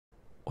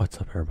What's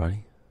up,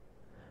 everybody?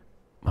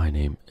 My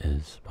name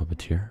is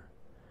Puppeteer,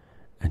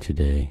 and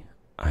today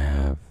I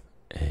have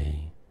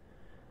a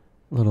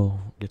little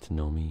get to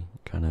know me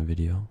kind of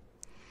video.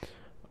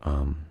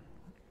 I'm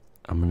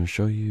going to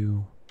show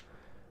you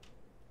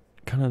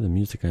kind of the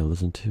music I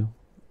listen to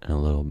and a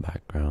little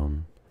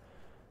background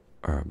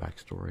or a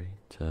backstory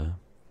to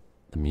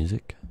the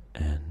music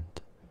and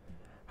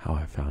how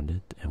I found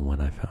it and when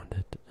I found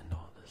it and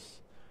all this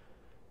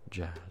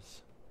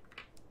jazz.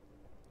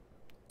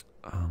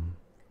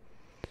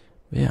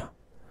 Yeah.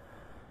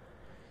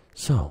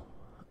 So,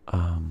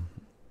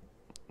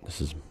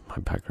 this is my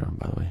background,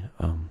 by the way.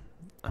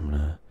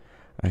 I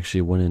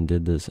actually went and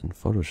did this in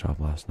Photoshop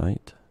last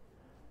night.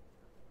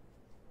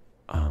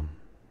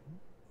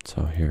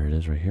 So here it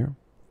is right here.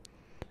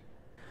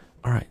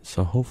 Alright,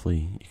 so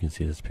hopefully you can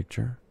see this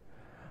picture.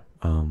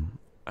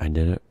 I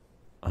did it,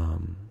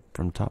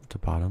 from top to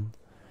bottom.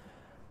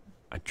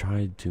 I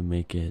tried to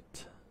make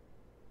it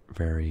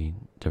very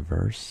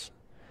diverse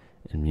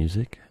in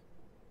music.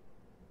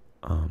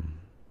 Don't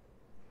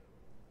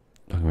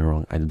get me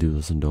wrong, I do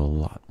listen to a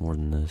lot more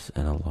than this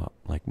and a lot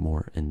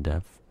more in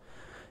depth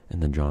in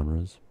the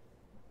genres.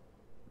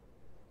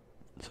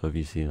 So if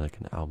you see like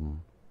an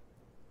album,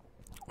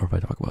 or if I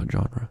talk about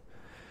genre,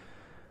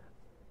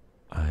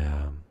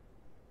 I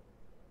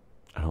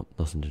don't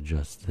listen to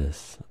just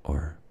this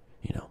or,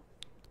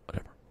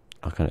 whatever.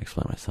 I'll kind of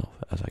explain myself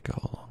as I go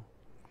along.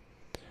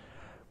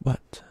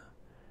 But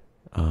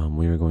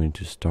we are going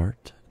to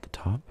start at the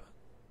top.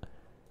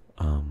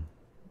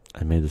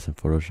 I made this in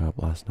Photoshop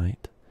last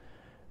night.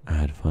 I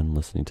had fun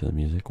listening to the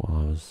music while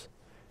I was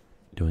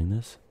doing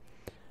this.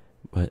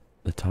 But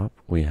the top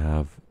we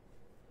have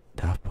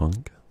Daft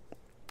Punk,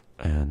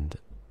 and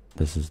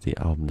this is the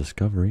album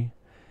Discovery.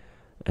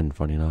 And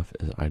funny enough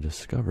is I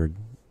discovered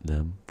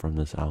them from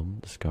this album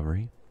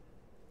Discovery.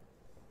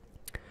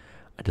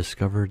 I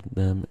discovered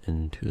them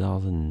in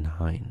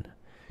 2008,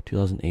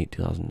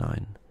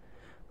 2009,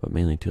 but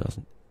mainly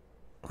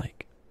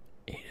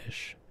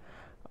 2008-ish.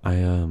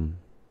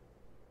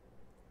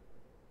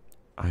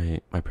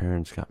 My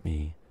parents got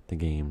me the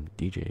game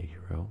DJ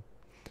Hero,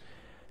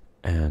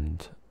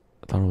 and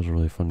I thought it was a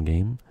really fun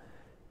game,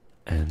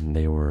 and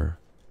they were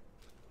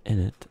in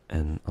it,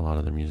 and a lot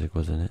of their music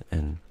was in it,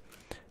 and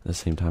at the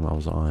same time I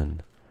was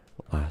on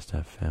Last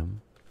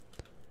FM,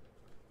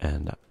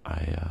 and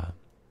I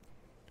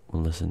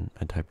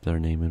typed their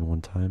name in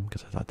one time,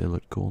 because I thought they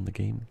looked cool in the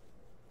game.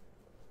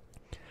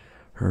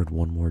 Heard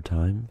One More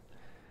Time,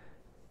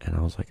 and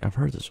I was like, I've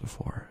heard this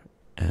before,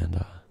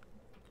 and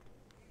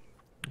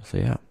so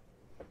yeah,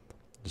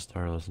 just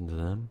started listening to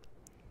them.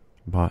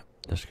 Bought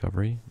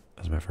Discovery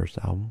as my first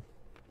album,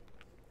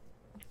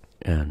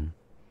 and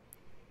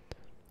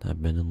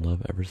I've been in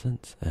love ever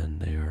since,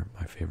 and they are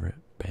my favorite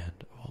band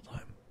of all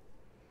time.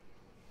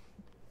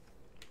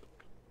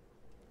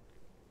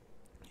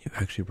 You've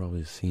actually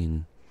probably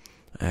seen,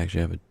 I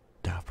actually have a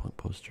Daft Punk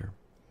poster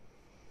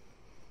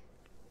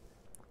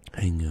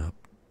hanging up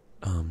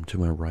to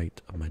my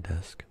right of my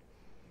desk.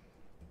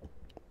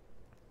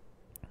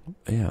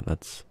 But yeah,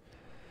 that's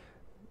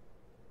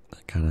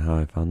kind of how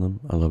I found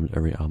them. I loved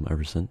every album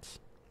ever since.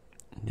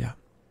 Yeah.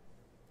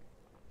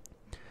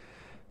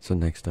 So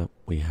next up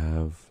we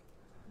have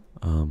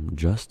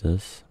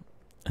Justice,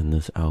 and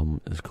this album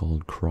is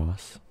called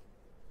Cross.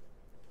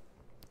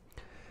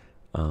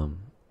 This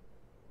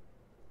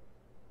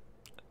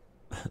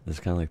is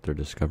kind of like their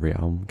Discovery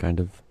album, kind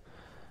of,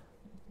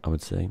 I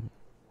would say.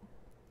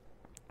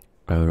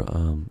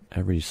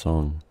 Every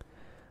song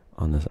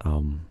on this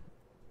album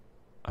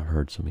I've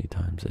heard so many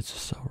times. It's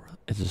just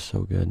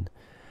so good.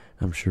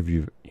 I'm sure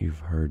you've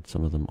heard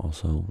some of them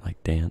also,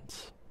 like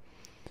Dance,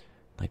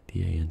 like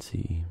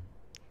DANCE,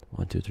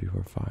 1, 2, 3,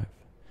 4, 5.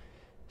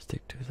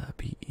 Stick to that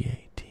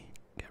BEAT.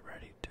 Get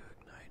ready to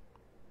ignite.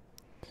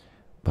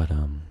 But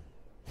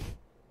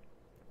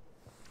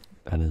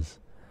that is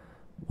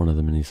one of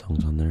the many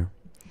songs on there.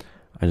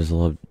 I just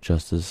love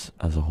Justice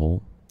as a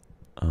whole.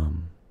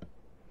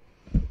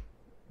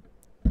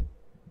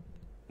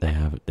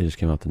 They just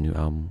came out with a new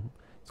album.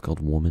 It's called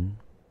Woman,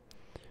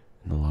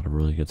 and a lot of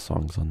really good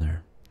songs on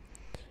there.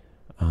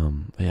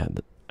 But yeah,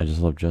 I just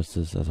love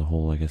Justice as a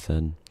whole. Like I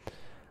said,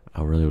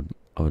 I would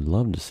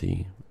love to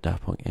see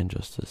Daft Punk and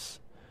Justice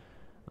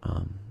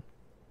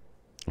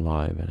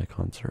live at a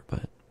concert,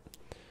 but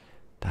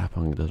Daft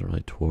Punk doesn't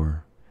really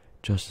tour.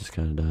 Justice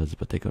kind of does,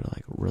 but they go to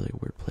like really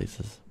weird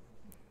places,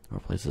 or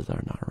places that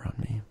are not around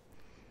me.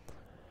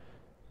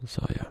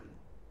 So yeah,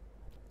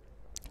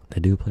 they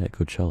do play at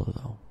Coachella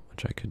though,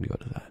 which I could go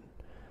to that.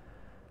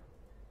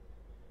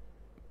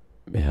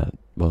 Yeah,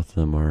 both of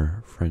them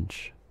are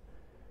French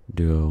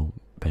duo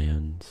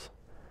bands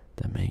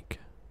that make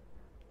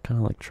kind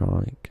of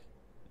electronic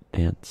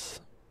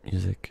dance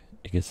music,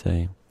 you could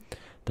say.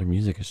 Their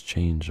music has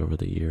changed over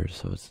the years,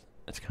 so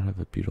it's kind of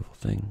a beautiful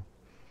thing,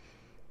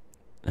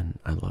 and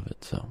I love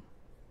it. So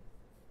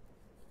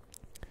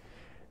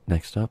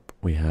next up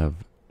we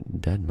have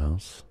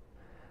Deadmau5.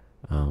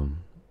 I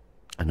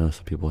know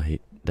some people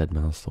hate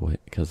Deadmau5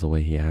 because the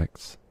way he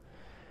acts.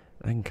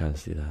 I can kind of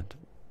see that,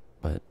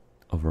 but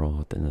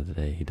overall, at the end of the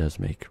day, he does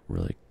make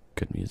really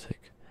good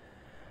music.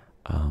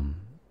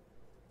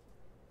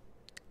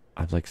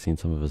 I've like seen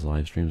some of his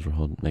live streams where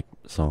he'll make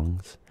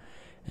songs,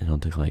 and he'll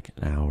take like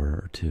an hour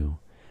or two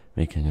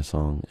making a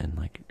song, and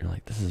like you're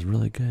like, this is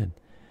really good,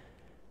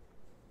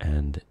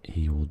 and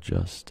he will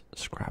just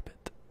scrap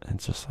it, and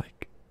it's just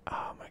like,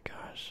 oh my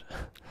gosh.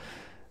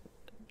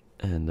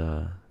 And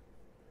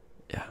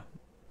yeah,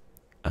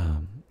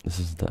 this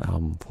is the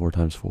album 4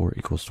 times 4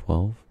 equals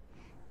 12.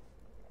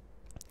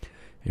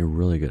 A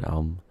really good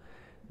album.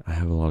 I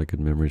have a lot of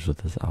good memories with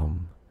this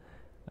album.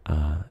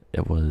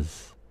 It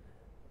was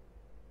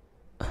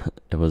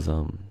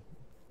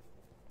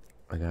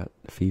I got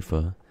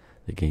FIFA,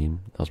 the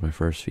game. That was my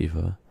first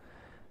FIFA.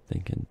 I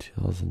think in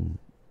 2000.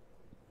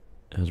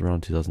 It was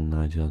around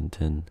 2009,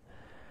 2010,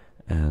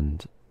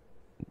 and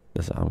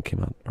this album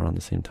came out around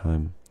the same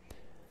time.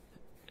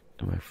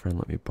 And my friend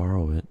let me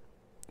borrow it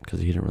because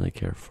he didn't really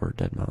care for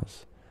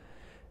deadmau5,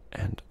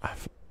 and I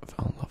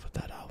fell in love with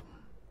that album.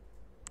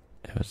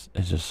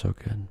 It's just so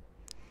good,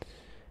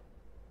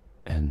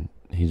 and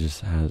he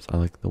just has. I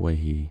like the way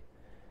he,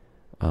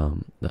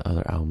 the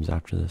other albums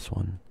after this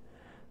one,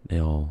 they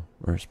all,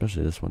 or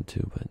especially this one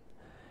too, but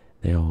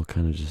they all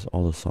kind of just,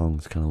 all the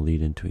songs kind of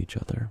lead into each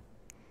other,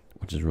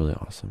 which is really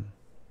awesome.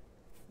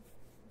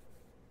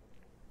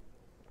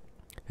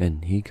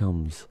 And he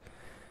comes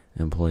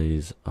and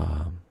plays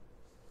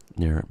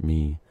near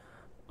me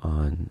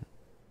on,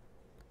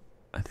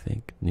 I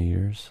think, New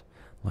Year's,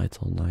 Lights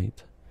All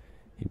Night.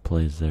 He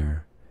plays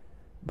there,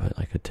 but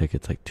like a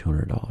ticket's like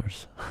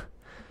 $200,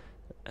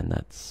 and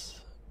that's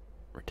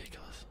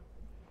ridiculous.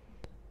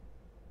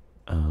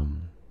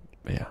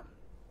 But yeah.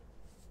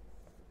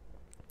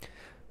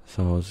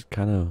 So I was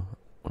kind of,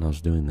 when I was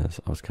doing this,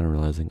 I was kind of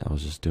realizing I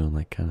was just doing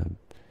like kind of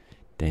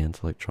dance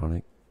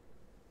electronic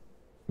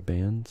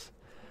bands.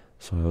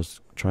 So I was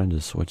trying to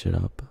switch it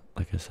up,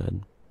 like I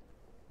said.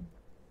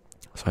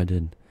 So I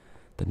did,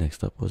 the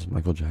next up was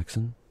Michael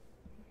Jackson.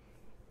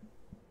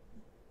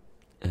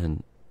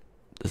 And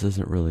this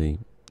isn't really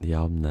the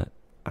album that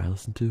I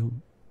listened to.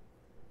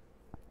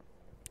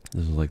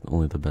 This was like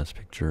only the Best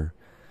Picture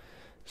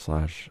 /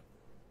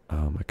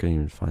 I couldn't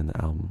even find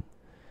the album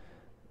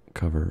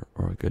cover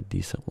or a good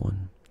decent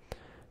one.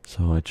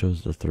 So I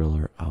chose the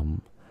Thriller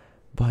album,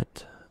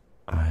 but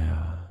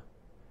I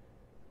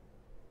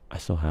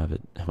still have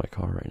it in my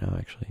car right now,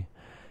 actually.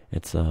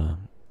 It's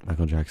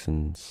Michael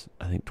Jackson's,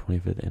 I think,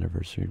 25th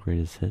anniversary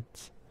greatest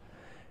hits.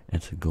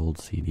 It's a gold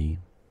CD,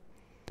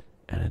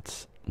 and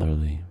it's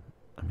literally,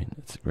 I mean,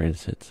 it's the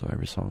greatest hits, so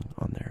every song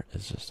on there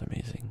is just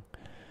amazing.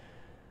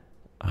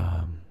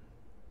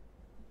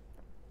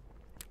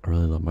 I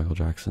really love Michael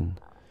Jackson.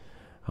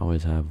 I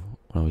always have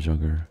when I was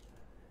younger.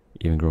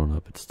 Even growing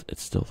up,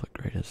 it's still the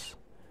greatest.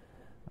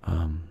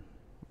 I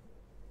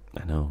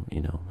know,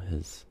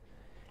 his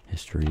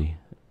history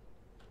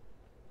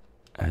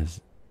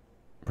has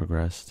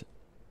progressed.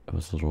 It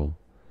was a little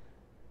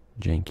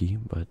janky,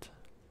 but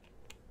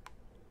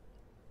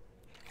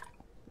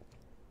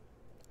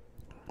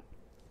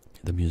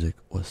the music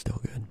was still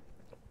good.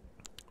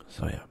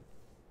 So yeah.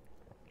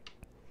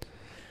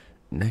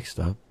 Next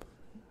up,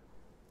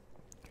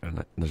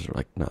 and there's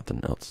like nothing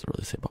else to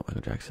really say about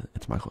Michael Jackson.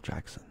 It's Michael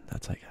Jackson.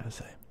 That's all I gotta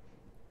say.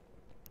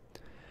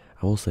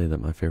 I will say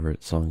that my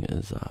favorite song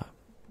is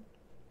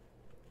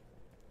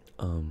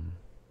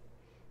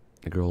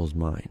The Girl Is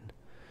Mine.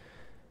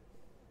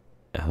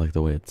 I like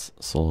the way it's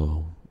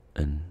solo,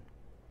 and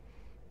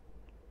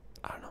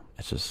I don't know,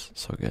 it's just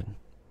so good.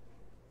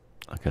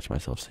 I catch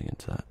myself singing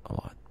to that a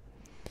lot.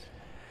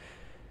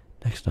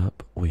 Next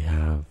up, we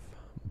have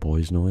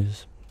Boys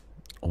Noise,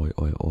 Oi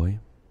Oi Oi.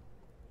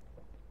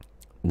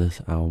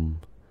 This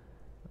album,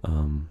 I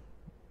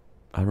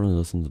haven't really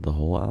listened to the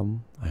whole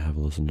album. I have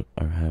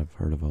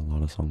heard of a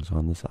lot of songs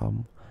on this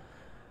album,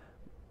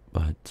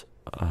 but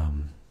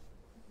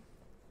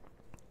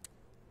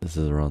this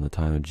is around the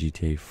time of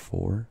GTA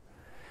 4.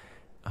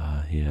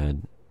 He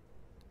had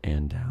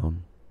And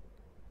Down.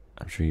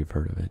 I'm sure you've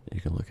heard of it.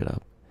 You can look it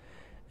up.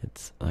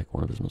 It's like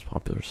one of his most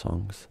popular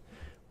songs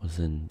was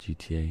in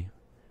GTA,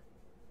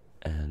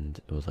 and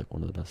it was like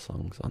one of the best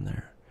songs on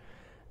there.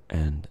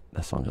 And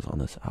that song is on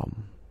this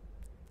album.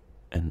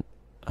 And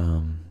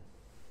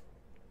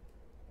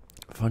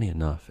funny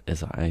enough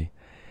is I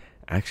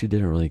actually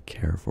didn't really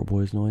care for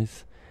Boys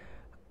Noise.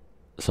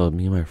 So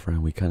me and my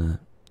friend, we kind of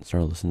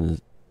started listening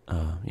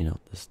to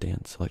this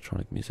dance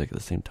electronic music at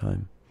the same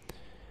time.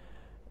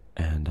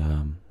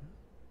 And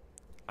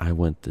I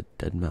went the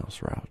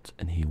deadmau5 route,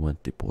 and he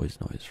went the Boys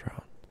Noise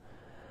route.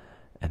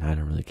 And I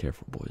didn't really care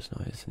for Boys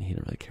Noise, and he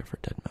didn't really care for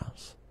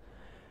deadmau5.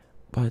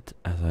 But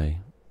as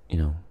I,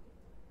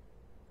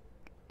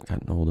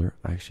 gotten older,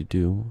 I actually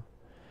do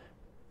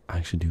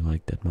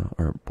like deadmau5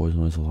 or Boys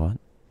Noise a lot.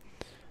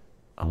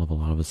 I love a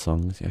lot of his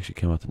songs. He actually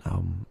came out with an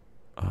album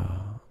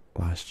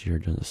last year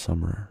during the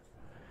summer,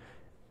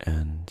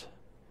 and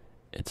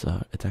it's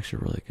actually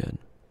really good.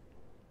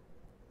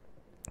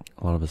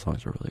 A lot of his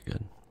songs are really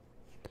good.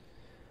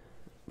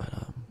 But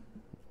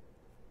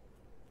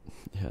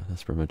yeah,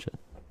 that's pretty much it.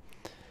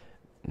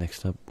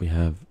 Next up, we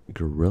have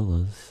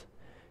Gorillaz,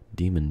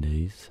 Demon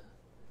Days.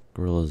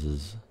 Gorillaz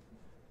is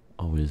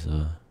always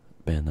a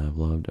band that I've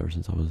loved ever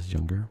since I was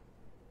younger.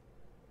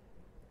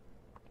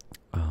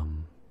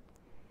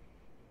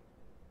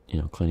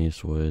 Clint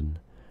Eastwood.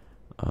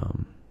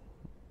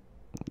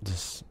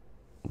 Just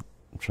I'm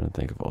trying to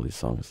think of all these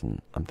songs,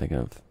 and I'm thinking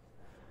of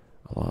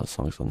a lot of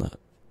songs on that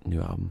new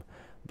album.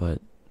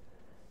 But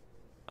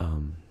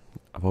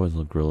I've always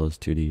loved Gorillaz,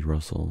 2D,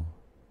 Russell,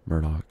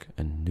 Murdoch,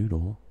 and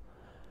Noodle.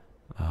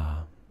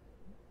 I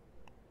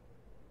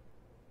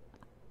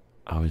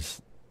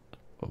always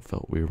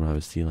felt weird when I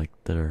would see like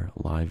their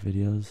live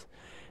videos,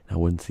 and I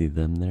wouldn't see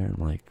them there.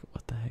 I'm like,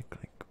 what the heck?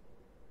 Like,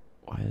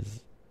 why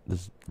is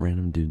this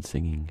random dude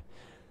singing?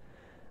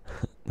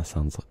 That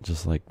sounds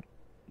just like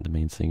the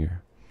main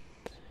singer.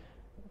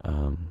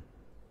 But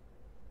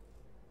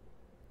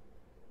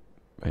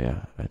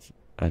yeah,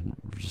 I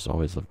just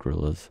always loved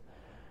Gorillaz.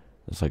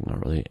 There's like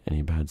not really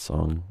any bad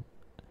song.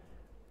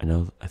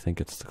 I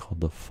think it's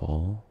called The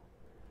Fall.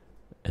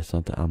 It's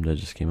not the album that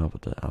just came out,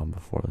 but the album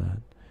before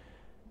that.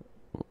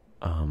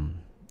 I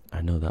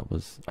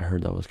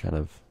heard that was kind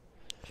of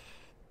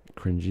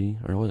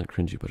cringy, or it wasn't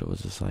cringy, but it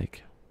was just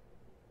like,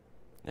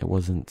 it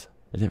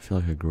didn't feel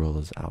like a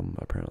Gorillaz album,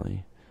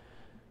 apparently.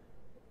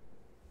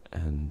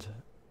 And,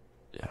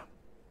 yeah.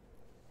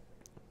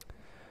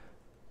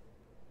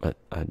 But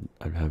I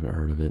haven't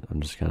heard of it. I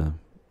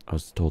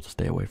was told to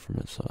stay away from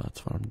it, so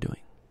that's what I'm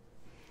doing.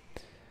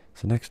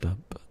 So next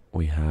up,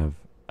 we have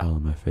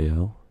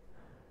LMFAO,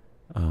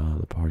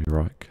 the Party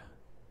Rock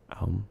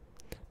album.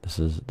 This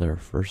is their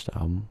first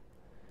album,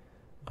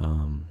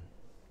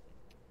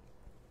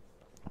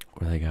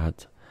 where they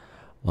got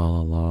La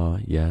La La,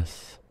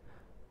 Yes,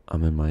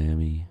 I'm in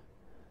Miami,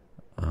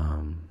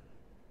 trying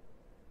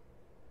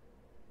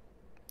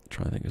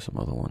to think of some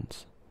other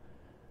ones.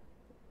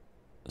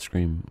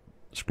 Scream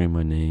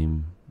My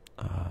Name,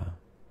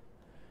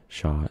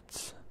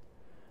 Shots.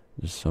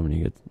 There's so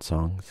many good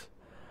songs.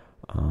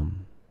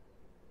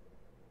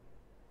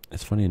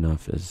 It's funny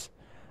enough is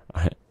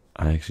I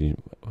actually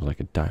was like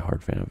a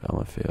diehard fan of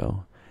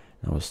LMFAO,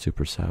 and I was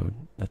super sad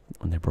that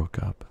when they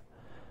broke up.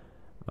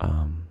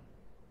 I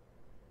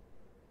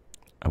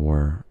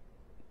wore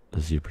the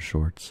zebra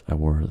shorts. I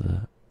wore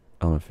the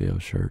LMFAO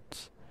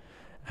shirts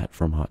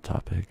from Hot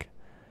Topic,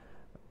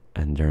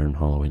 and during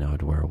Halloween I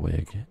would wear a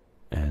wig,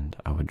 and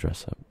I would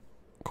dress up,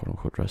 quote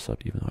unquote dress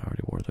up, even though I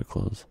already wore their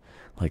clothes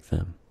like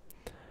them.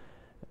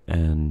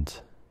 And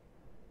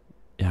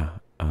yeah,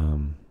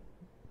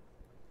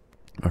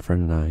 my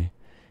friend and I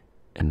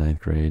in 9th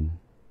grade,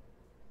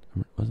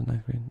 was it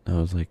 9th grade? No,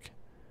 it was like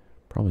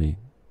probably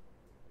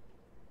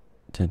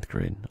 10th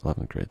grade,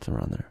 11th grade,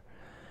 somewhere around there.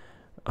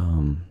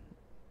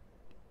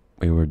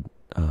 We would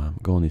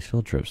go on these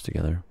field trips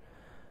together,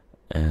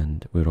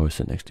 and we would always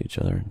sit next to each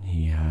other, and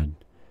he had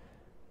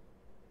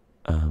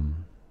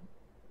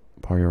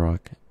Party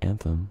Rock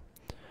Anthem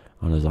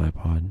on his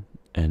iPod,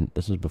 and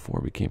this was before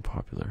it became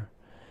popular.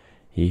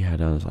 He had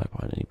it on his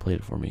iPod, and he played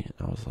it for me,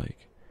 and I was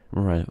like,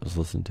 I was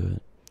listening to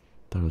it,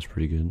 thought it was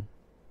pretty good.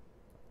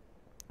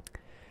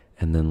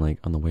 And then like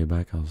on the way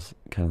back, I was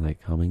kind of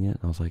like humming it,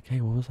 and I was like,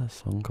 hey, what was that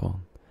song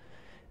called?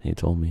 And he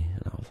told me,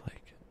 and I was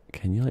like,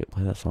 can you like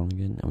play that song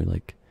again? And we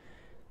like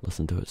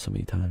listened to it so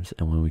many times,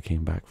 and when we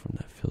came back from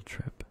that field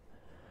trip,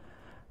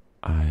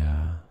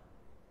 I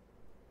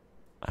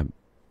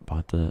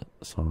bought the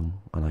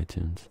song on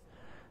iTunes,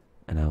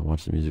 and I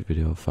watched the music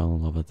video, fell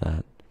in love with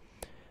that.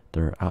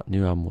 Their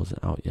new album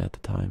wasn't out yet at the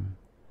time,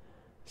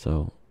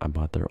 so I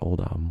bought their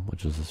old album,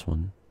 which was this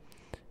one,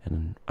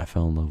 and I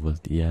fell in love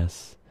with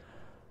Yes,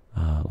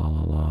 La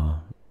La La,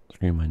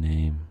 Scream My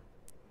Name.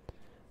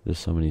 There's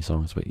so many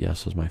songs, but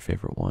Yes was my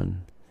favorite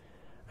one.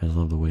 I just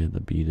love the way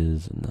the beat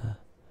is, and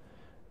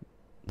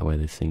the way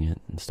they sing it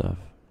and stuff.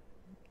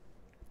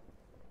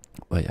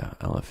 But yeah,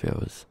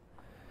 LFO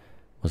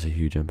was a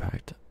huge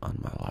impact on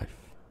my life.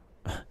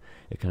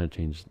 It kind of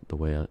changed the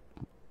way I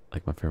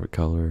like my favorite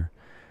color.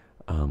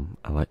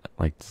 I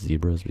like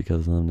zebras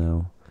because of them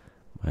now.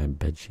 My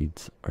bed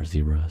sheets are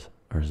zebras,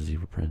 or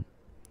zebra print.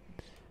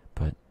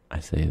 But I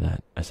say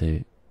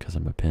because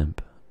I'm a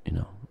pimp,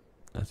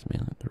 that's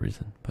mainly the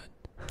reason. But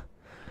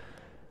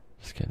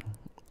just kidding.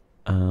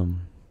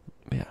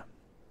 But yeah.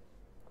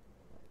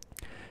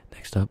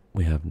 Next up,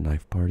 we have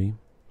Knife Party.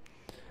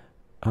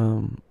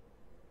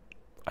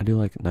 I do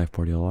like Knife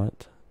Party a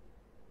lot.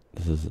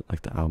 This is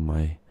like the album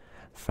I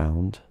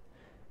found.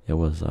 It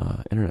was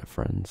Internet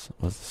Friends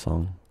was the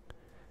song,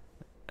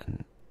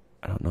 and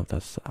I don't know if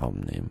that's the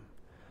album name,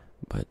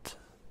 but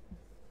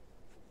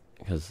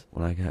because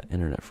when I got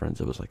Internet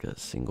Friends, it was like a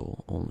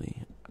single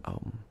only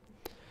album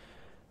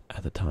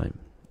at the time.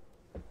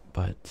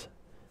 But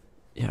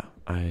yeah,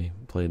 I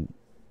played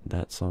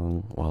that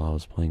song while I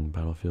was playing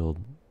Battlefield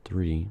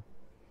 3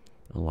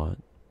 a lot,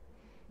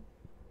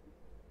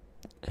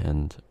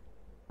 and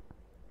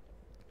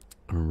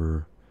I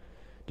remember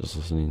just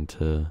listening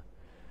to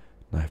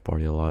Knife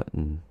Party a lot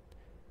and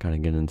kind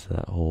of getting into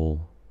that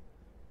whole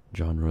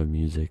genre of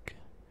music.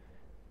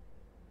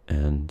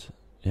 And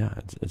yeah,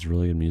 it's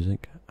really good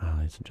music. I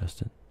highly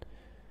suggest it.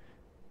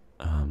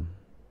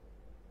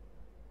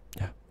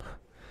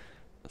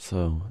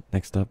 So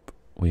next up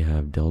we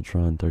have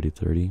Deltron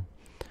 3030.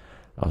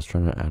 I was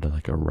trying to add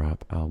like a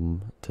rap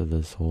album to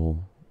this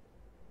whole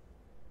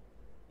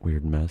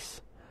weird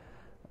mess.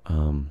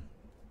 Deltron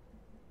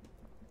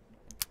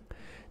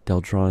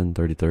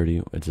 3030,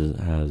 which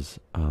has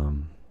oh,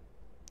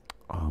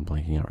 I'm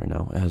blanking out right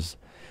now. It has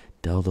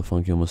Del the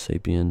Funky Homo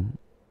Sapien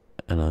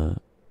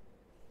and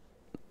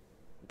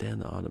Dan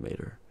the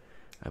Automator,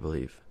 I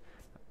believe.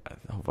 I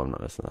hope I'm not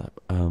messing that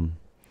up.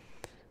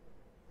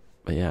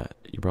 But yeah,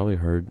 you probably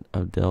heard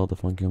of Del the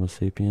Funky Homo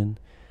Sapien,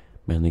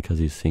 mainly because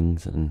he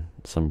sings in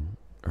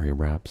or he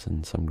raps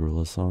in some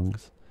Gorilla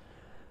songs,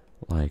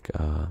 like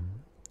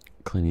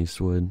Clint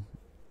Eastwood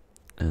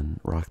and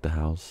Rock the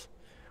House,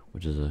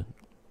 which is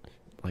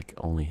like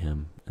only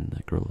him in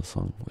the Gorilla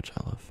song, which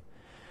I love.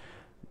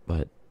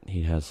 But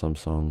he has some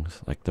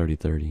songs like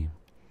 3030,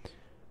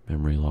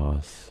 Memory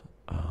Loss,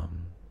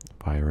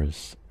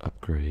 Virus,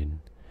 Upgrade.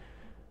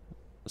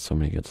 So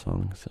many good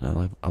songs,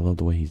 and I love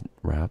the way he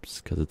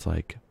raps, because it's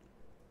like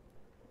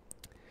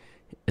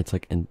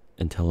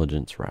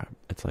intelligence rap.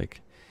 It's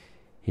like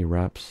he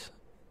raps,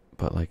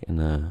 but like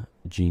in a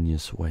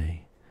genius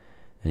way,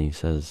 and he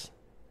says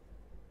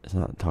it's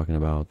not talking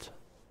about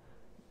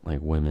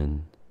like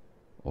women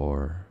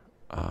or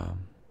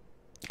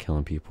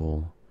killing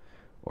people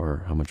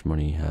or how much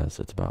money he has.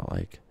 It's about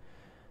like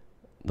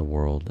the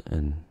world,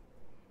 and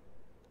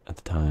at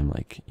the time,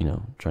 like, you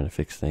know, trying to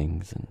fix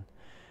things, and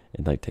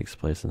it like takes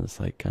place in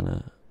this like kind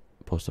of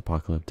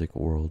post-apocalyptic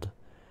world.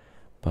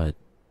 But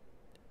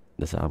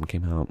this album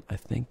came out, I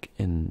think,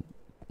 in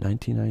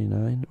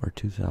 1999 or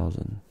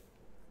 2000.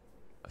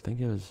 I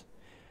think it was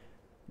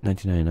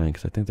 1999,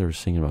 because I think they were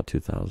singing about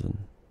 2000,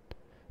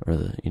 or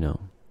the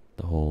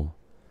whole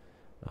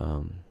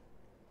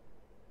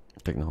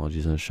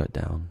technology's gonna shut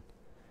down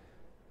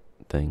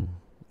thing.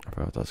 I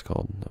forgot what that's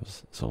called. That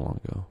was so long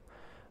ago.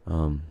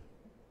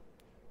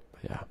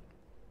 But yeah,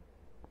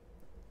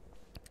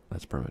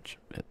 that's pretty much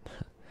it.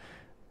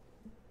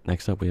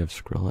 Next up we have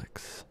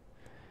Skrillex.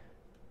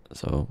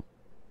 So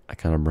I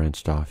kind of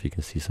branched off. You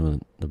can see some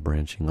of the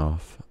branching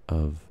off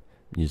of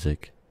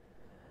music.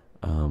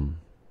 So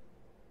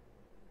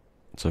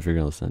if you're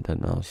going to listen to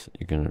deadmau5,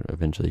 you're going to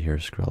eventually hear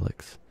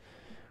Skrillex.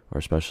 Or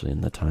especially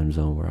in the time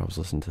zone where I was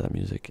listening to that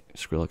music,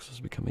 Skrillex was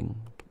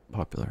becoming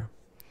popular.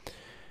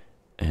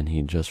 And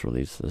he just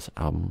released this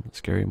album,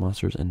 Scary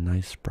Monsters and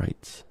Nice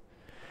Sprites.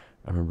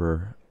 I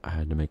remember I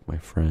had to make my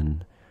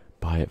friend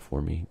buy it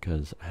for me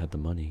because I had the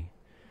money,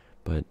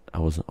 but I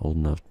wasn't old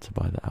enough to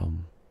buy the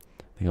album.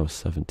 I think I was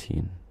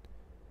 17,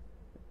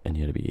 and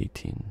you had to be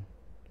 18,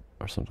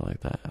 or something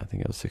like that. I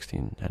think I was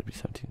 16, had to be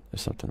 17, or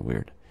something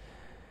weird.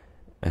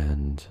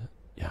 And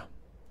yeah,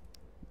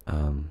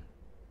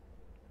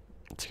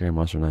 Scary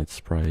Monster Night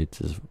Sprites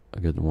is a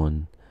good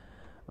one.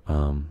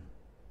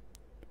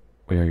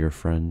 We Are Your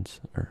Friends,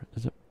 or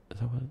is that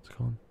what it's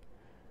called?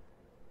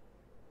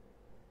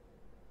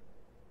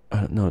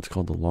 No, it's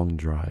called The Long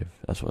Drive.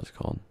 That's what it's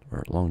called.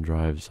 Or Long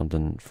Drive,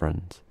 something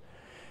Friends.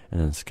 And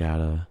then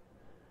Scada,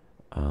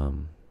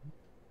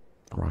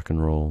 Rock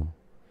and Roll,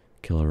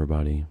 Kill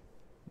Everybody.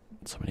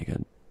 So many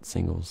good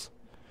singles.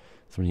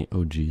 So many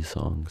OG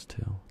songs,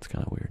 too. It's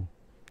kind of weird.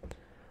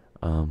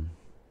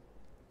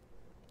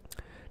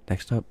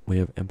 Next up, we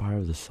have Empire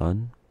of the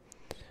Sun.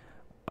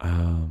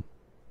 I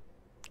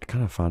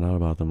kind of found out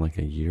about them like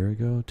a year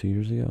ago, 2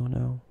 years ago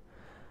now.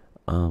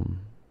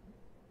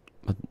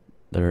 But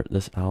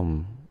this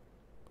album,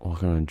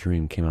 Walking on a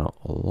Dream, came out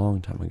a long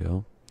time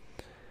ago,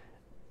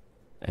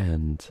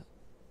 and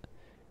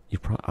you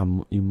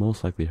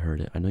most likely heard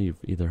it. I know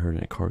you've either heard it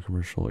in a car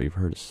commercial or you've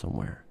heard it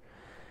somewhere.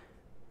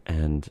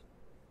 And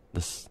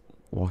this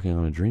Walking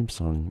on a Dream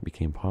song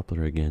became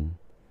popular again.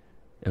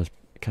 It was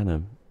kind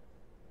of,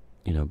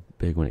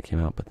 big when it came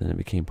out, but then it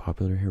became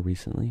popular here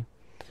recently.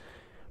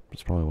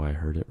 That's probably why I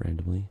heard it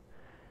randomly,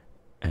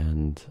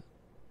 and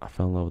I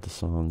fell in love with the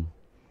song.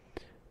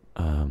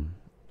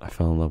 I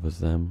fell in love with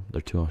them.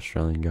 They're two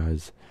Australian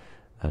guys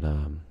that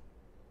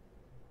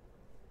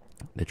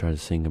they try to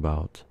sing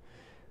about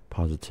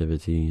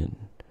positivity and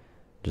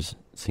just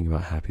sing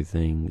about happy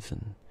things,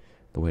 and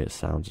the way it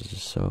sounds is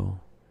just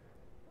so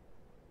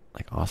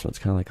like awesome. It's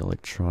kind of like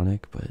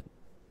electronic, but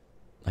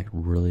like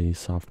really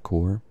soft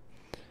core.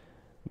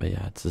 But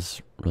yeah, it's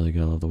just really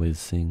good. I love the way they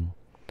sing.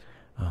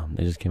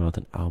 They just came out with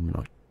an album in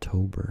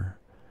October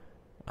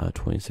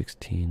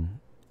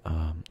 2016.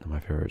 And my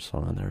favorite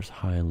song on there is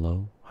High and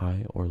Low,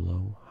 High or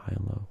Low, High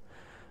and Low.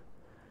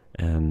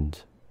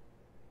 And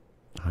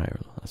High or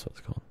Low, that's what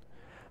it's called.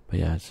 But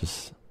yeah,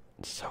 it's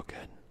so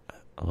good.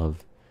 I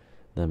love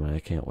them, and I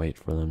can't wait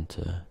for them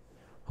to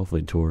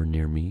hopefully tour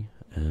near me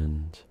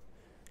and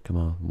come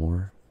out with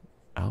more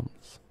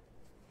albums.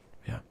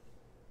 Yeah.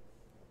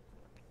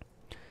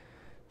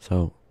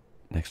 So,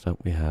 next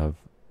up we have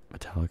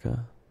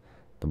Metallica,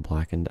 the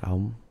Blackened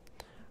album.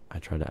 I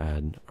try to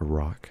add a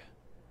rock,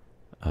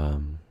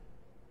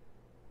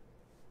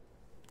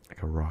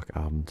 like a rock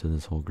album to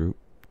this whole group.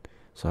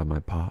 So I have my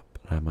pop,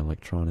 I have my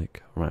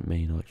electronic, or my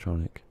main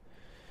electronic,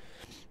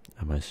 I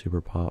have my super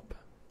pop,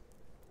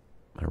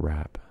 my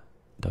rap,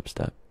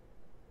 dubstep,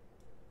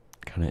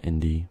 kind of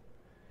indie,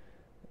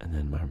 and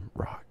then my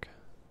rock.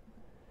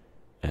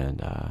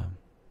 And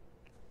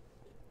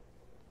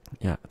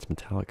yeah, it's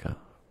Metallica.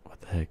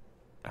 What the heck?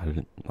 I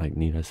didn't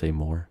need I say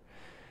more.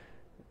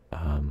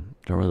 Don't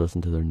really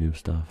listen to their new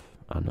stuff.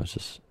 I don't know, it's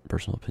just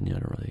personal opinion. I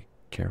don't really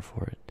care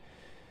for it.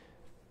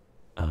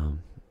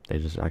 They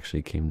just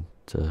actually came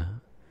to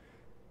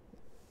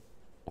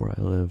where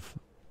I live,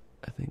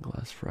 I think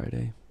last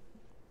Friday.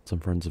 Some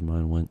friends of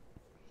mine went.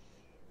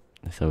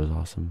 They said it was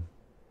awesome.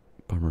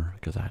 Bummer,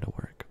 because I had to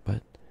work,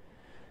 but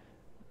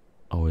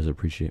always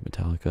appreciate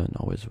Metallica and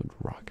always would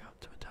rock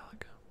out to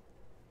Metallica.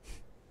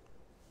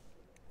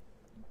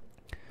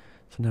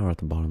 So now we're at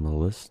the bottom of the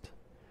list.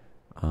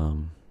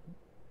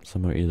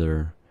 Some are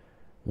either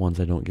ones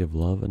I don't give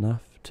love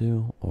enough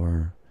to,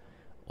 or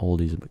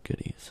oldies but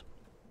goodies.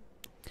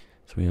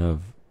 So we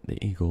have the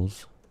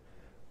Eagles,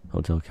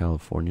 Hotel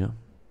California.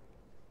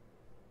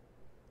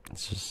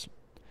 It's just,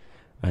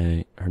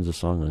 I heard the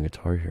song on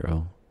Guitar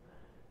Hero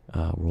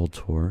World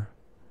Tour,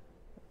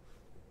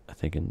 I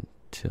think in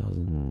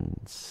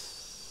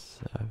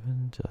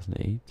 2007,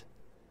 2008, I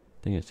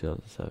think it's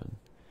 2007,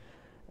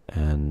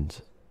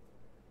 and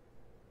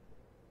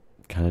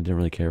kind of didn't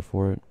really care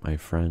for it. My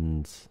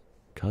friend's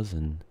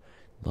cousin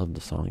loved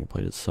the song and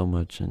played it so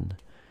much, and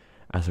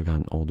as I've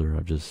gotten older,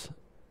 I've just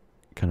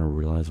kind of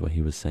realized what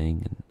he was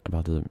saying and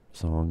about the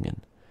song,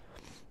 and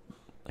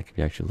like if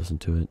you actually listen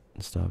to it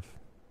and stuff,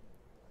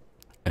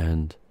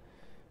 and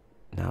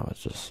now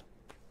it's just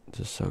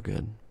so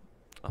good.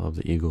 I love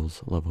the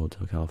Eagles, I love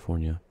Hotel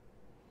California.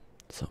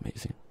 It's so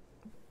amazing.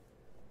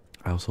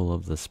 I also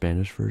love the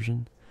Spanish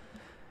version.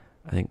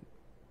 I think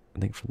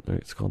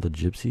it's called the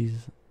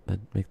Gypsies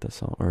that make that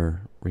song,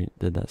 or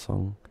did that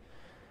song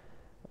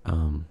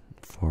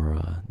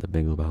for the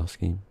Big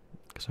Lebowski,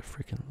 because I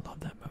freaking love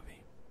that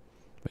movie.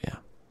 But yeah.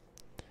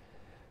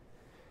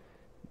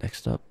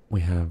 Next up,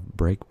 we have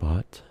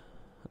Breakbot.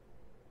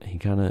 He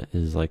kind of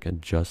is like a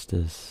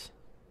Justice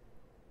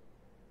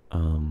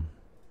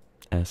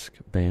esque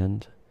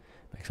band,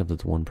 except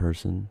it's one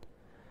person,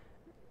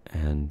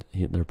 and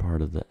they're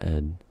part of the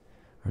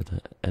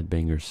Ed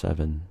Banger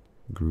 7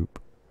 group,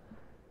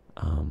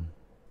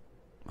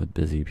 with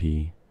Busy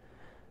P,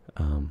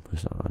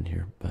 who's not on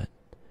here, but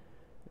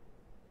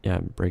yeah,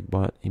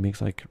 Breakbot, he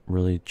makes like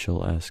really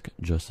chill-esque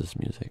Justice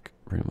music,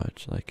 pretty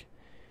much. Like,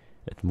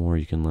 it's more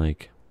you can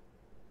like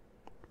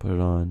put it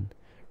on,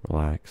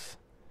 relax,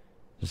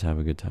 just have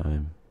a good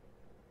time,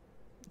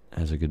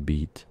 has a good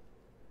beat.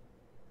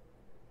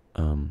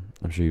 I'm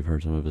sure you've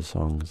heard some of his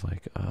songs,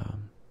 like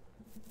I'm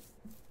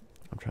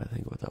trying to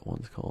think what that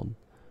one's called.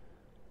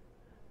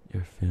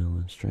 You're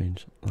feeling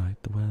strange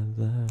like the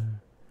weather,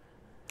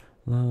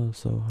 love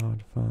so hard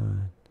to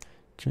find,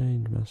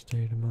 change my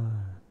state of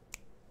mind.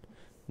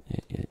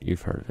 Yeah,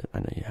 you've heard of it, I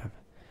know you have.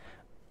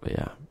 But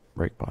yeah,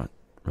 Breakbot,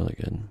 really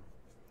good.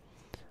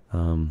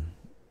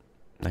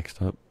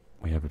 Next up,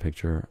 we have a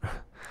picture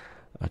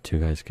of two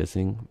guys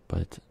kissing,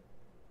 but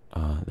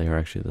they are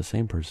actually the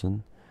same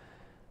person.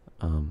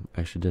 I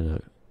actually did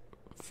a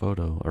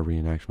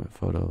reenactment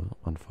photo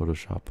on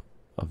Photoshop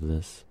of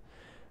this,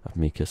 of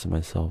me kissing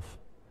myself.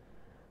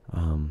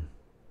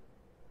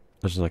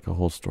 There's like a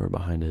whole story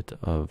behind it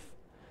of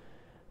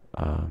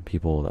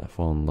people that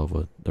fall in love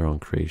with their own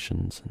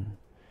creations, and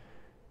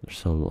they're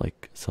so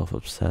like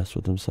self-obsessed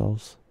with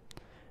themselves.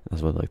 And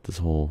that's what like this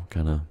whole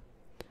kind of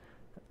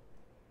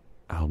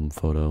album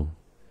photo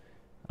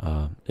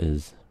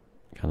is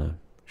kind of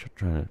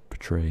trying to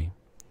portray.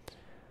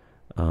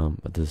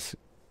 But this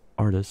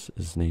artist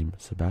is named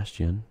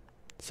Sebastian.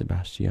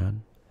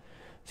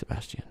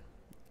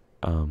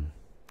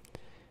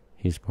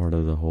 He's part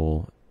of the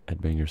whole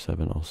Ed Banger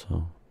 7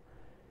 also.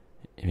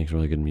 He makes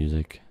really good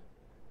music.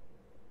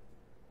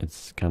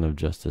 It's kind of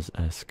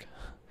Justice-esque.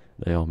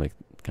 They all make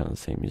kind of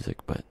the same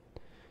music, but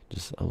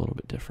just a little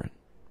bit different.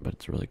 But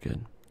it's really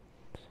good.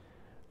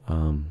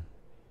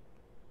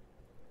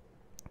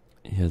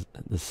 He has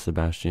this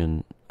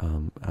Sebastian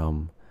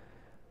album.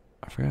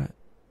 I forgot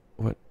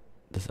what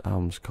this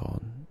album's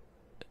called.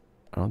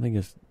 I don't think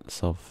it's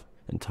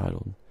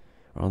self-entitled.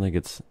 I don't think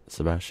it's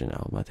Sebastian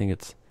album. I think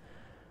it's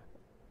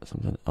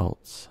something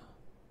else.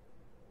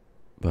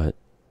 But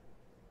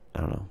I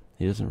don't know.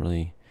 He has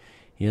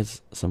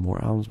some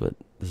more albums, but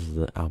this is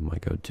the album I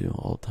go to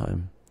all the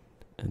time.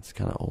 And it's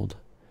kind of old.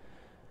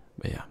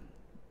 But yeah,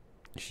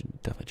 you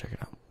should definitely check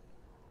it out.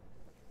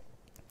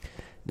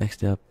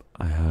 Next up,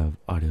 I have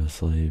Audio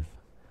Slave.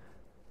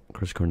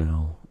 Chris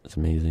Cornell is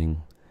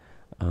amazing.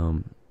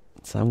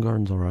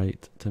 Soundgarden's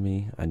alright to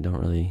me. I don't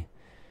really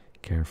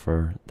care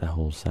for that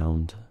whole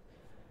sound.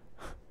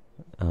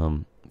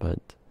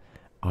 But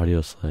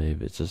Audio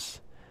Slave, it's just,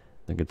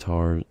 the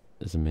guitar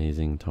is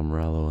amazing. Tom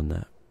Morello and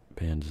that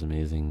band is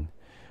amazing.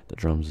 The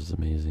drums is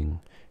amazing.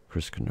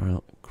 Chris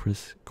Cornell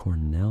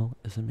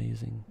is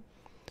amazing.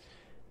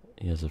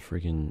 He has a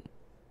freaking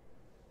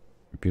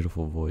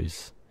beautiful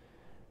voice.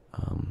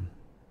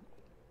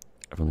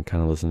 Everyone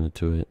kind of listened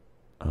to it.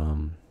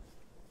 Ever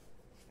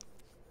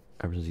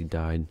since he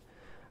died,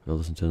 I've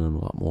listened to them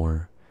a lot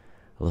more.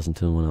 I listened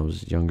to him when I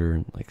was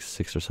younger, like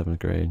 6th or 7th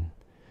grade.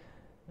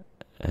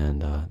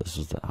 and this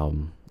was the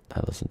album I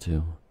listened to.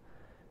 And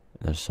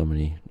there's so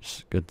many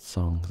just good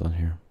songs on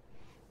here.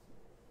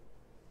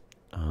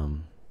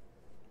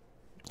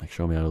 Like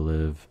Show Me How to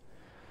Live,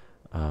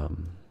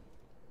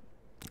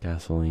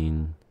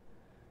 Gasoline.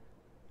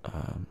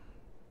 I'm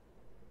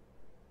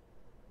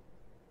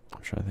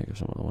trying to think of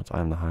some other ones.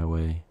 I'm the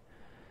Highway.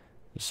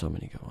 There's so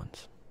many good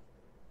ones.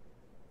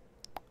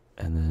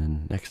 And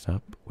then next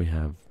up we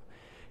have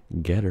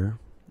Getter,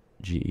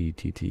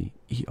 Getter.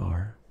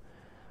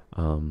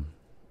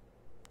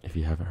 If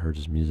you haven't heard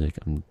his music,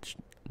 I'm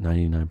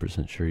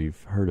 99% sure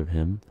you've heard of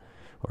him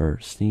or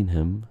seen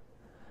him.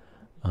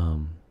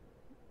 You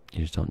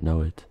just don't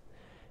know it.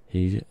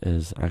 He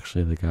is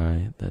actually the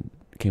guy that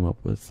came up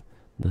with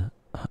the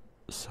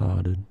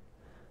Suhh Dude.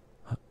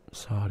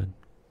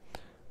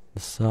 The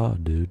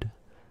Suhh Dude.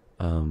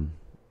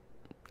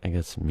 I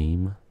guess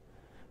meme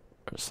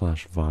 /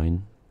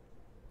 Vine.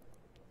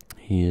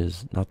 He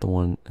is not the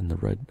one in the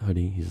red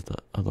hoodie. He's the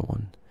other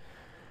one.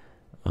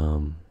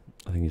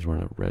 I think he's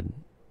wearing a red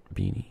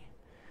beanie.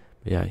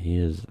 But yeah, he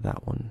is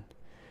that one.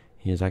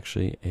 He is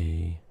actually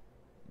a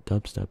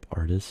dubstep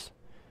artist.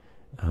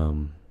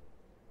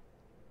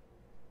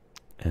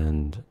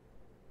 And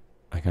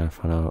I kind of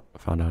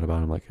found out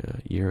about him like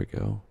a year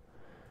ago.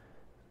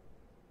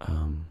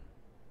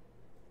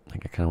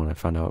 Like when I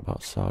found out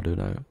about Suhh Dude,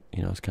 I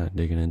was kind of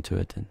digging into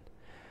it and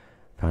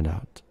found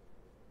out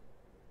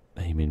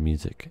that he made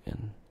music,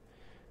 and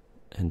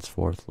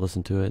henceforth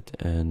listened to it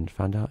and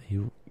found out he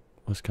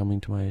was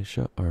coming to my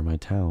show or my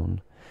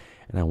town,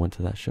 and I went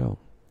to that show,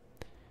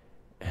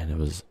 and it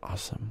was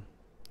awesome.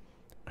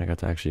 I got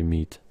to actually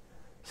meet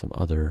some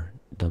other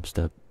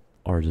dubstep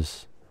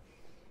artists,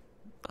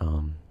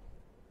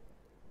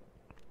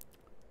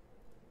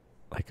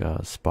 like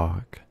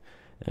Spock,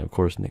 and of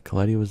course Nick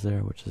Coletti was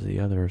there, which is the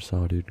other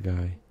Suhh Dude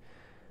guy,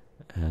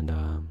 and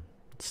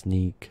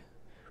Sneak,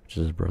 which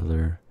is his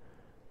brother,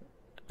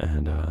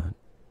 and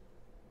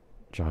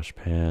Josh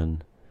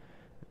Pan,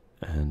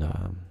 and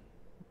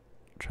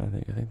trying to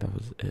think, I think that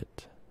was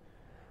it.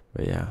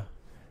 But yeah,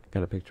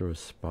 got a picture with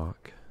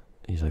Spock.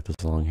 He's like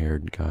this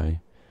long-haired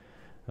guy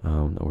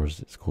that wears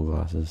his cool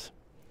glasses,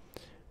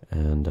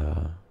 and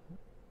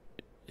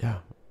yeah,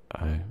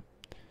 I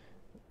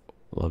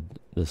loved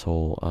this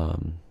whole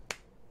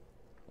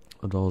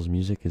loved all his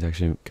music. He's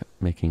actually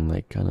making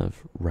like kind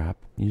of rap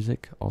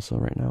music also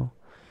right now.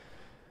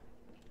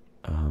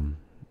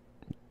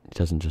 He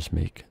doesn't just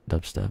make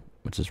dubstep,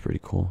 which is pretty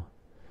cool.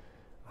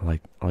 I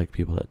like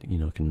people that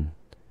can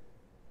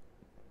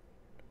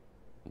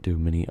do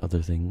many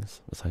other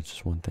things besides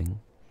just one thing.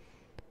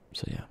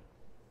 So yeah.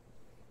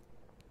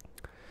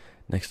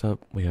 Next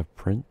up we have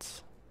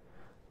Prince,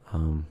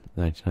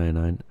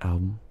 1999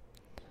 album.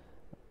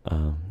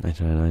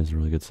 1999 is a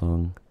really good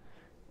song.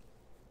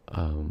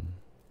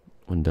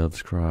 When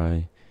Doves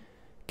Cry,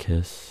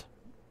 Kiss,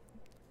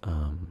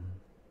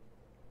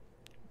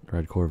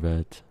 Red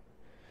Corvette,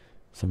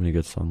 so many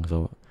good songs.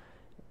 So,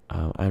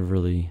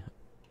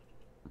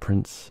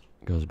 Prince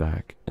goes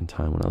back in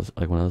time. When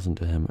I listen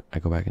to him, I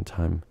go back in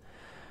time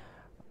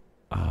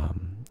to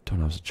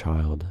when I was a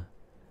child,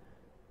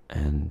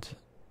 and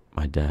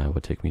my dad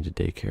would take me to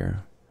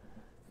daycare,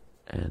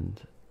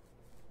 and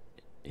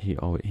he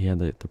had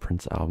the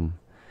Prince album,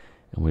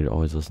 and we'd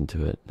always listen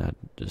to it, and I'd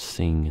just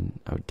sing, and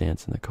I would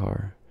dance in the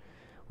car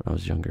when I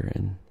was younger.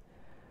 And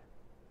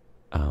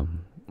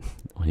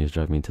when he was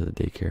driving me to the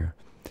daycare,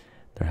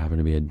 there happened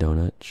to be a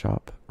donut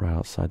shop right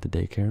outside the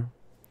daycare,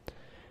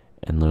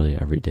 and literally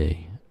every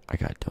day I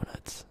got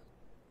donuts,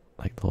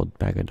 like the little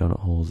bag of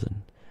donut holes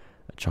and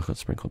a chocolate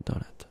sprinkled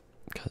donut,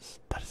 because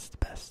that is the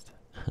best.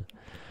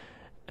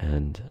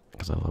 And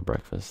because I love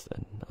breakfast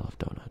and I love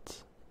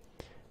donuts,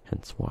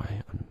 hence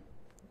why I'm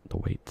the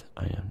weight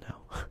I am now.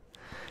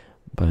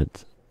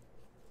 But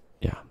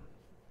yeah,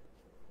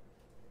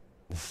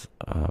 this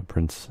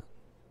Prince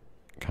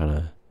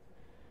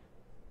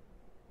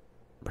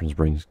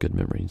brings good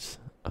memories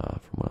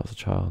from when I was a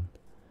child,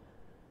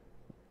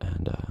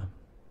 and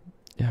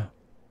yeah,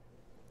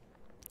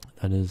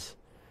 that is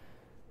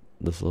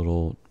this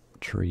little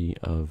tree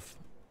of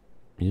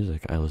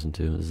music I listen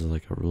to. This is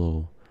like a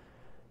real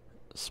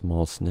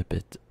small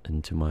snippet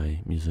into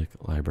my music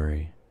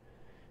library,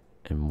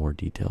 and more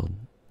detailed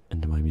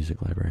into my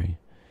music library.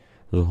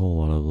 There's a whole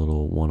lot of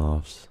little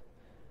one-offs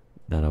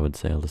that I would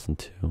say I listen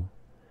to.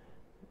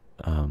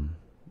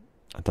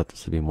 I thought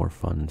this would be more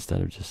fun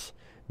instead of just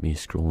me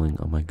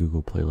scrolling on my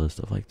Google playlist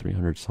of like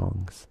 300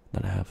 songs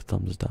that I have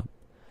thumbs up,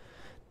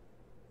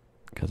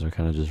 because they're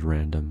kind of just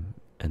random,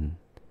 and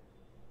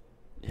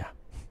yeah.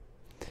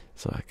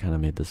 So I kind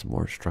of made this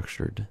more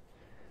structured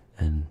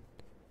and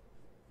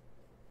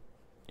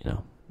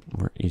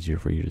more easier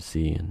for you to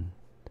see and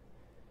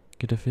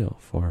get a feel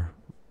for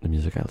the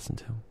music I listen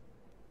to.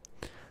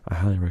 I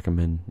highly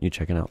recommend you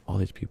checking out all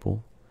these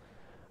people.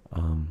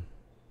 I'm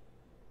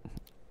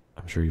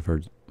sure you've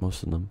heard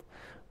most of them,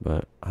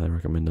 but I highly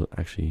recommend to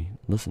actually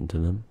listen to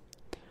them.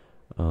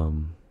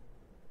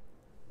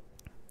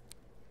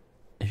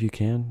 If you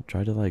can,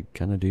 try to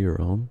kind of do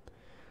your own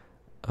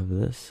of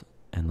this,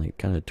 and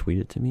kind of tweet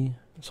it to me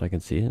so I can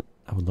see it.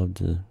 I would love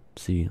to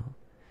see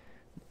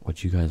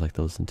what you guys like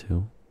to listen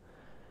to.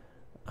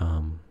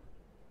 But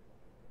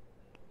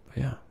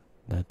yeah,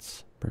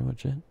 that's pretty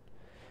much it.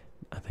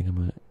 I think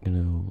I'm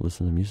gonna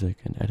listen to music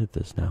and edit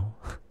this now.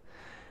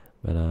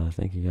 But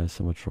thank you guys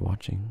so much for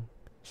watching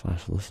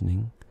 /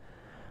 listening.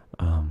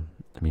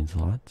 It means a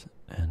lot,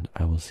 and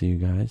I will see you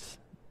guys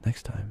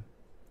next time.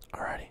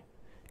 Alrighty,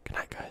 good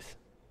night, guys.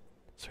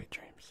 Sweet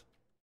dreams.